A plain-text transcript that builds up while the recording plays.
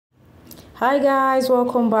Hi guys,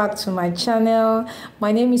 welcome back to my channel.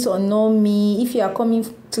 My name is Onomi. If you are coming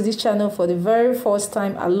to this channel for the very first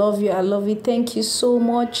time, I love you. Thank you so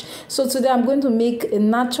much. So today I'm going to make a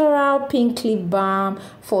natural pink lip balm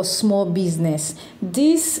for small business.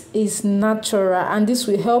 This is natural and this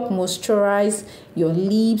will help moisturize your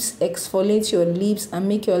lips, exfoliate your lips, and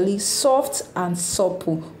make your lips soft and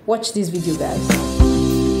supple. Watch this video, guys.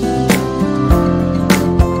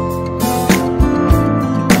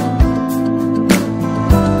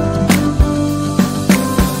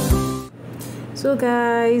 So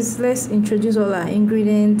guys, let's introduce all our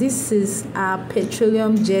ingredients. This is our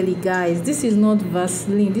petroleum jelly, guys. This is not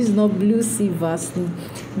Vaseline. This is not Blue Sea Vaseline.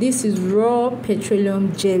 This is raw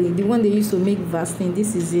petroleum jelly, the one they used to make Vaseline.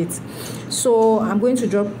 This is it. So I'm going to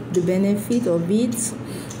drop the benefit of it.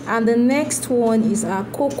 And the next one is our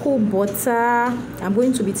cocoa butter. I'm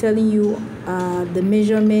going to be telling you the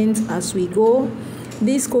measurement as we go.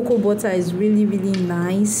 This cocoa butter is really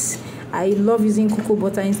nice. I love using cocoa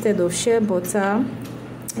butter instead of shea butter.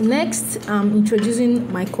 Next, I'm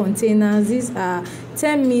introducing my containers. These are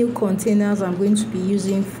 10 ml containers I'm going to be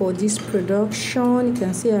using for this production. You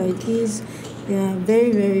can see how it is. They are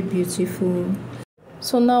very beautiful.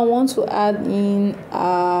 So now I want to add in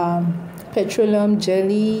petroleum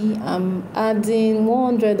jelly. I'm adding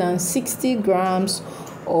 160 grams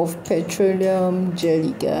of petroleum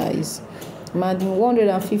jelly, guys. I'm adding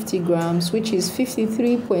 150 grams, which is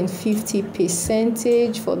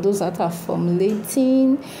 53.50% for those that are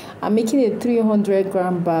formulating. I'm making a 300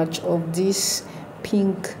 gram batch of this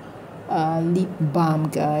pink lip balm,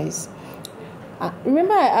 guys.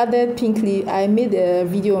 Remember I added pink lip, I made a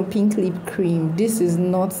video on pink lip cream. This is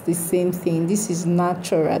not the same thing. This is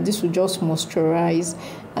natural. This will just moisturize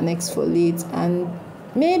and exfoliate and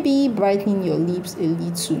maybe brighten your lips a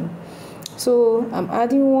little. So I'm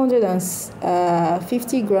adding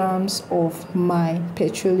 150 grams of my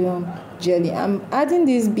petroleum jelly. I'm adding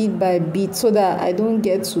this bit by bit so that I don't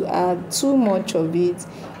get to add too much of it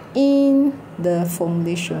in the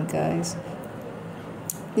formulation, guys.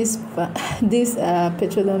 This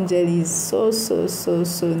petroleum jelly is so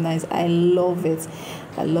nice. I love it.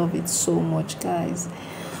 I love it so much, guys.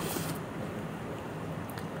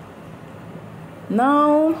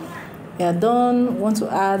 Now we are done. Want to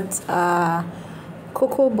add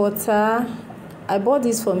cocoa butter. I bought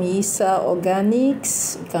this from Isa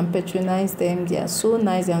Organics. You can patronize them. They are so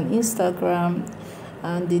nice. They're on Instagram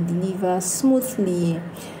and they deliver smoothly.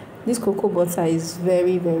 This cocoa butter is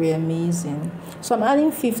very amazing. So I'm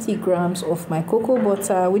adding 50 grams of my cocoa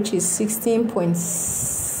butter, which is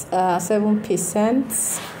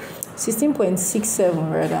 16.7%.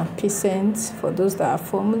 16.67 rather percent for those that are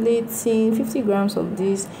formulating. 50 grams of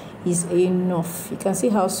this is enough. You can see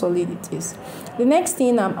how solid it is. The next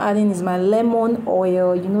thing I'm adding is my lemon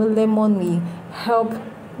oil. You know, lemon will help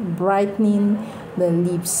brightening the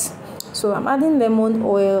lips. So I'm adding lemon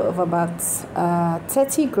oil of about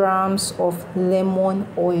 30 grams of lemon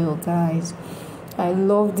oil, guys. I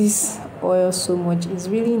love this oil so much. It's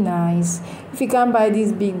really nice. If you can't buy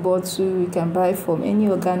this big bottle, you can buy from any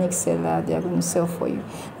organic seller. They are going to sell for you.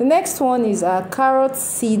 The next one is carrot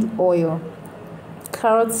seed oil.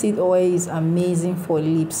 Carrot seed oil is amazing for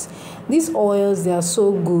lips. These oils, they are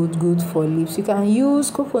so good for lips. You can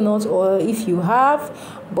use coconut oil if you have,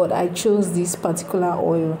 but I chose this particular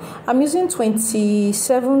oil. I'm using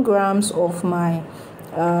 27 grams of my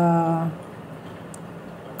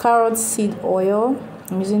carrot seed oil.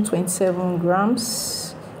 I'm using 27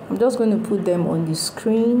 grams. I'm just going to put them on the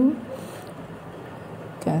screen. You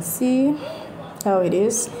can see how it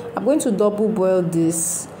is. I'm going to double boil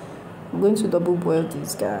this.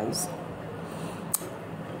 Guys.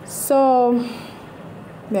 So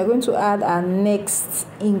we are going to add our next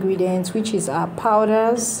ingredient, which is our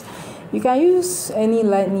powders. You can use any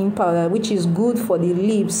lightening powder, which is good for the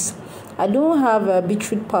lips. I don't have a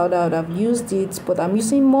beetroot powder. I've used it, but I'm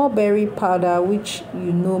using mulberry powder, which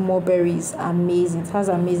you know mulberry is amazing. It has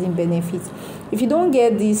amazing benefits. If you don't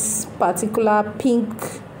get this particular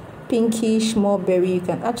pinkish mulberry, you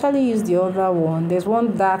can actually use the other one. There's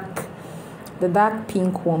one the dark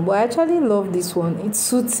pink one, but I actually love this one. It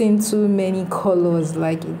suits into many colors,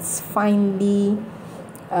 like it's finely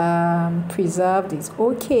preserved. It's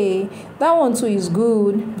okay. That one too is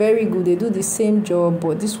good, very good. They do the same job,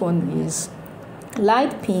 but this one is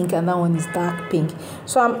light pink and that one is dark pink.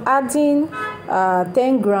 So I'm adding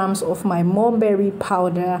 10 grams of my mulberry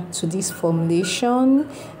powder to this formulation.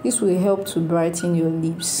 This will help to brighten your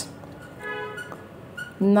lips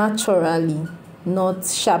naturally, not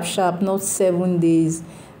sharp, not 7 days,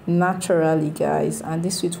 naturally, guys. And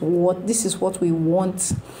this is what we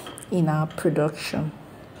want in our production.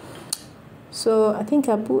 So I think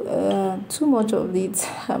I put too much of it.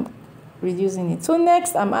 I'm reducing it. So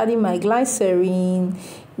next I'm adding my glycerin.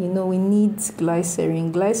 You know, we need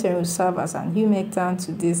glycerin. Glycerin will serve as an humectant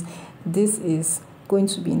to this. This is going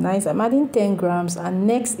to be nice. I'm adding 10 grams. And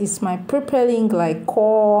next is my propylene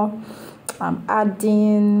glycol. I'm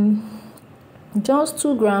adding just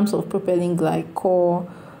 2 grams of propylene glycol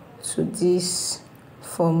to this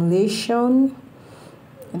formulation.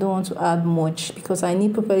 I don't want to add much because I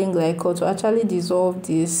need propylene glycol to actually dissolve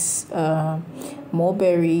this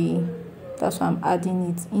mulberry. That's why I'm adding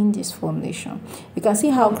it in this formulation. You can see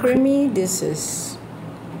how creamy this is.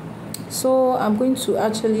 So I'm going to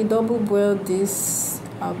actually double boil this.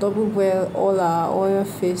 I'll double boil all our oil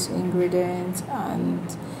face ingredients,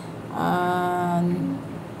 and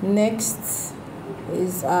next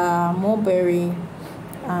is our mulberry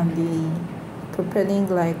and the propylene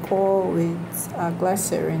glycol with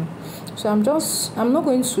glycerin. So I'm not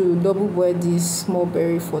going to double boil this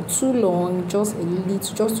mulberry for too long, just a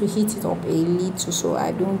little, just to heat it up a little so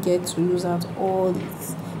I don't get to lose out all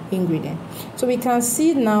its ingredients. So we can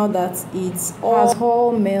see now that it's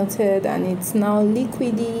all melted and it's now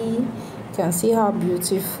liquidy. You can see how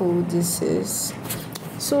beautiful this is.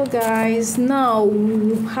 So guys, now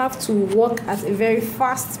we have to work at a very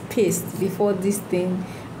fast pace before this thing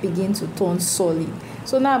begin to turn solid.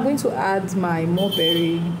 So now I'm going to add my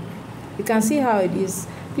mulberry. You can see how it is.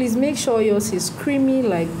 Please make sure yours is creamy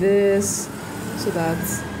like this so that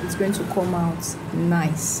it's going to come out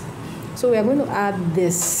nice. So we are going to add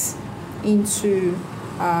this into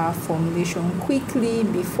our formulation quickly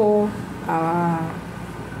before our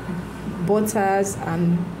butters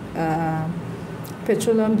and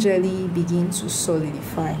petroleum jelly begin to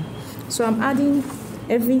solidify. So I'm adding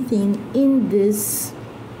everything in this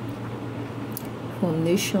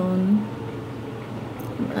foundation.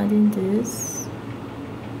 I'm adding this.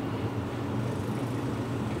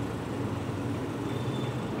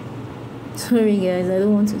 Sorry guys, I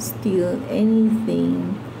don't want to steal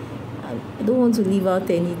anything. I don't want to leave out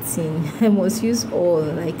anything. I must use all,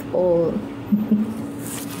 like all.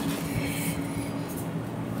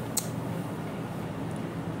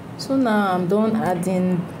 So now I'm done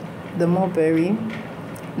adding the mulberry.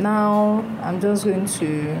 Now I'm just going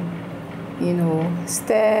to, you know,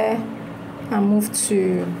 stir and move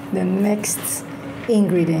to the next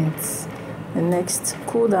ingredients, the next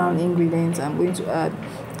cool down ingredients. I'm going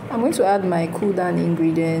to add my cool down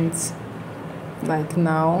ingredients like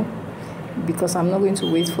now, because I'm not going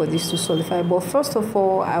to wait for this to solidify. But first of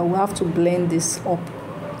all, I will have to blend this up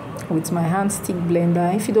with my hand stick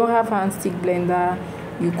blender. If you don't have hand stick blender,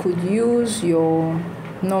 you could use your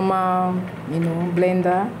normal, you know,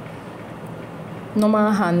 blender,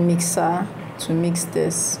 normal hand mixer to mix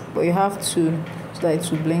this, but you have to, so that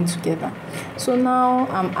it will blend together. So now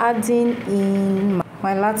I'm adding in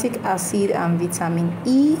my lactic acid and vitamin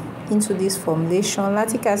E into this formulation.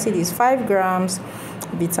 Lactic acid is 5 grams,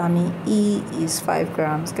 vitamin E is 5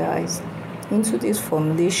 grams, guys, into this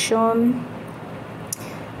formulation.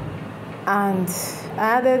 And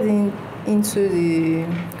I added into the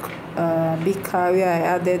big carrier, I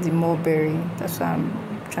added the mulberry. That's why I'm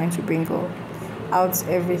trying to bring out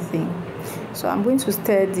everything. So I'm going to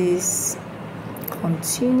stir this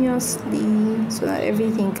continuously so that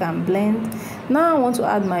everything can blend. Now I want to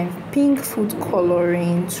add my pink food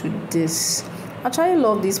coloring to this. I actually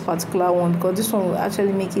love this particular one because this one will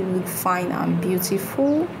actually make it look fine and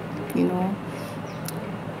beautiful. You know,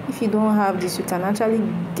 if you don't have this, you can actually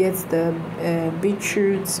get the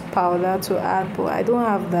beetroot powder to add, but I don't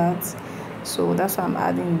have that, so that's why I'm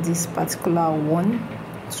adding this particular one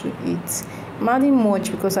to it. I'm adding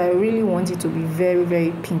much because I really want it to be very,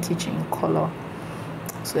 very pinkish in color,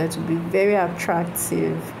 so that it will be very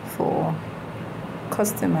attractive for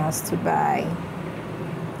customers to buy.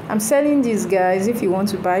 I'm selling these, guys. If you want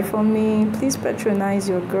to buy from me, please patronize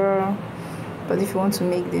your girl. But if you want to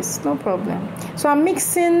make this, no problem. So I'm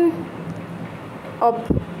mixing up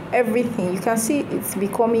everything. You can see it's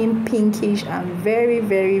becoming pinkish and very,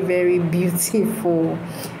 very, very beautiful.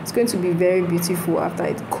 It's going to be very beautiful after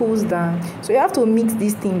it cools down. So you have to mix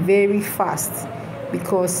this thing very fast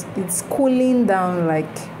because it's cooling down like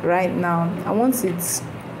right now. I want it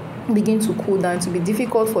begin to cool down to be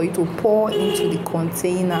difficult for you to pour into the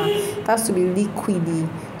container. It has to be liquidy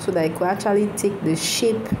so that it could actually take the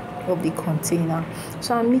shape of the container.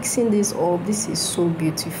 So I'm mixing this up. This is so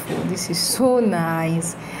beautiful. This is so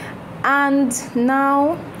nice. And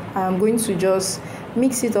now I'm going to just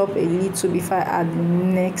mix it up a little before I add the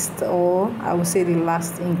next, or I will say the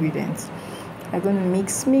last ingredient. I'm going to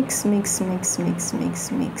mix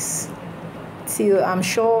till I'm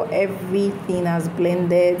sure everything has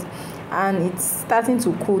blended and it's starting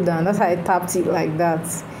to cool down. That's why I tapped it like that,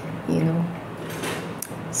 you know.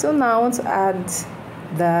 So now I want to add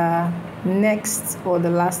the next or the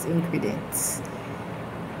last ingredient.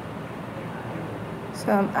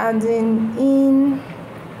 So I'm adding in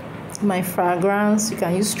my fragrance. You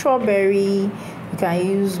can use strawberry, you can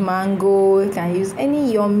use mango, you can use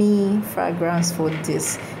any yummy fragrance for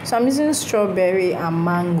this. So I'm using strawberry and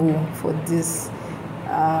mango for this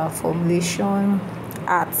formulation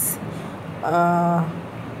at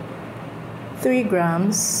 3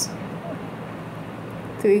 grams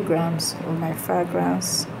of my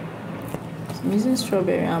fragrance. So I'm using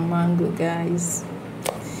strawberry and mango, guys.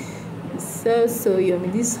 It's so yummy.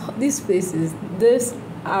 This place is this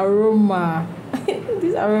aroma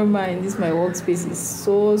this aroma in this my workspace is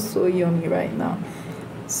so yummy right now.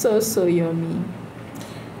 So yummy.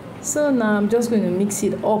 So now I'm just going to mix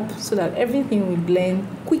it up so that everything will blend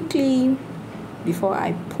quickly before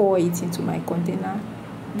I pour it into my container.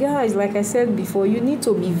 Guys, like I said before, you need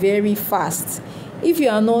to be very fast. If you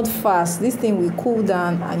are not fast, this thing will cool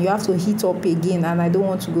down and you have to heat up again, and I don't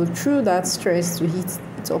want to go through that stress to heat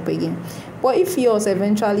it up again. But if yours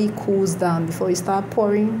eventually cools down before you start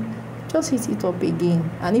pouring, just heat it up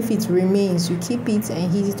again, and if it remains, you keep it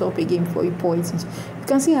and heat it up again before you pour it in. You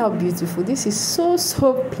can see how beautiful this is. So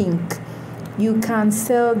pink. You can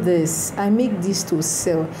sell this. I make this to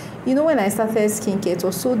sell. You know, when I started skincare, it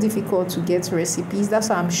was so difficult to get recipes. That's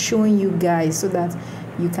why I'm showing you guys, so that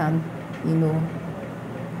you can, you know,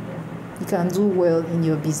 you can do well in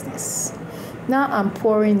your business. Now I'm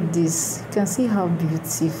pouring this. You can see how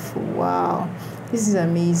beautiful. Wow, this is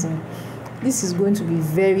amazing. This is going to be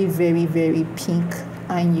very pink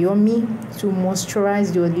and yummy to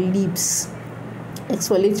moisturize your lips,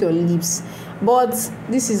 exfoliate your lips. But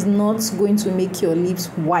this is not going to make your lips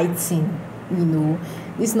whiten, you know.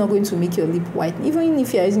 This is not going to make your lip whiten. Even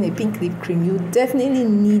if you are using a pink lip cream, you definitely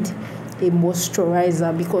need a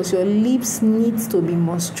moisturizer, because your lips need to be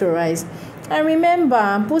moisturized. And remember,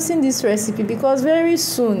 I'm posting this recipe because very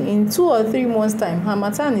soon, in 2 or 3 months time,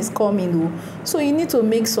 Harmattan is coming though. So you need to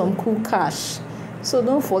make some cool cash. So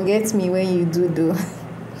don't forget me when you do though.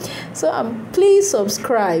 So please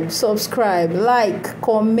subscribe, like,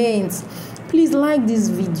 comment. Please like this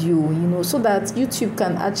video, you know, so that YouTube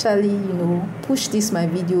can actually, you know, push this my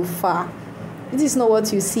video far. This is not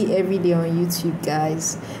what you see every day on YouTube,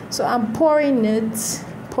 guys. So I'm pouring it.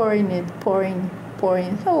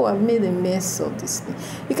 Oh, I've made a mess of this thing.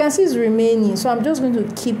 You can see it's remaining, so I'm just going to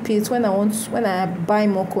keep it. When I buy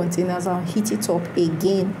more containers, I'll heat it up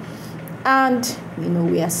again, and you know,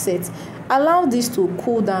 we are set. Allow this to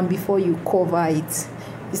cool down before you cover it.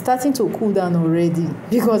 It's starting to cool down already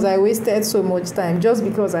because I wasted so much time just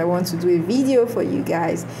because I want to do a video for you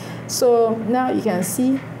guys. So now you can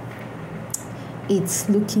see it's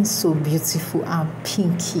looking so beautiful and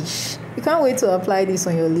pinkish. You can't wait to apply this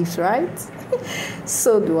on your lips, right?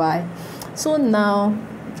 So do I. So now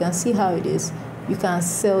you can see how it is. You can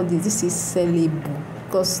sell this. This is sellable,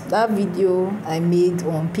 because that video I made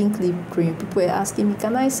on pink lip cream, people were asking me,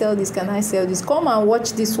 can I sell this? Can I sell this? Come and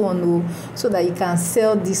watch this one though, so that you can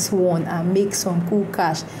sell this one and make some cool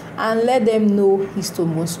cash, and let them know it's to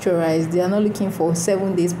moisturize. They are not looking for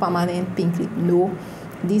 7 days permanent pink lip. No,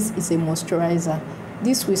 this is a moisturizer.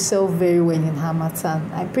 This will sell very well in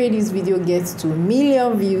Harmattan. I pray this video gets to 1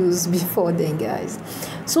 million views before then, guys.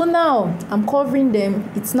 So now I'm covering them.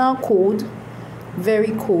 It's now cold,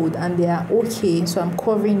 very cold, and they are okay. So I'm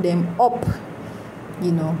covering them up,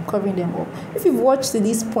 you know, covering them up. If you've watched to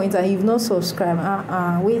this point and you've not subscribed,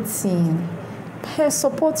 waiting.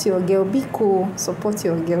 Support your girl. Be cool. Support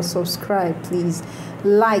your girl. Subscribe, please.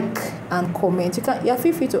 Like and comment. You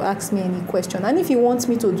feel free to ask me any question, and if you want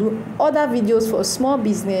me to do other videos for small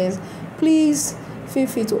business, please feel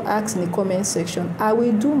free to ask in the comment section. I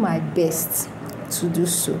will do my best to do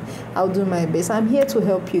so. I'll do my best. I'm here to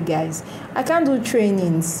help you guys. I can't do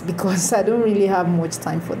trainings because I don't really have much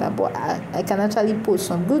time for that, but I can actually post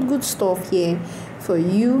some good stuff here for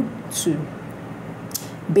you to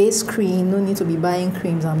base cream. No need to be buying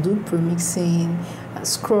creams. I'm doing premixing,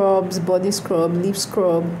 scrubs, body scrub, lip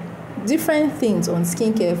scrub, different things on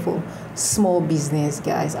skincare for small business,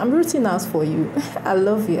 guys. I'm rooting out for you. I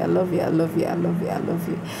love you. I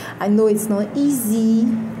know it's not easy,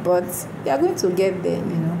 but we are going to get there,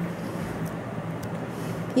 you know.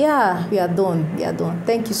 Yeah, we are done.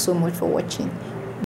 Thank you so much for watching.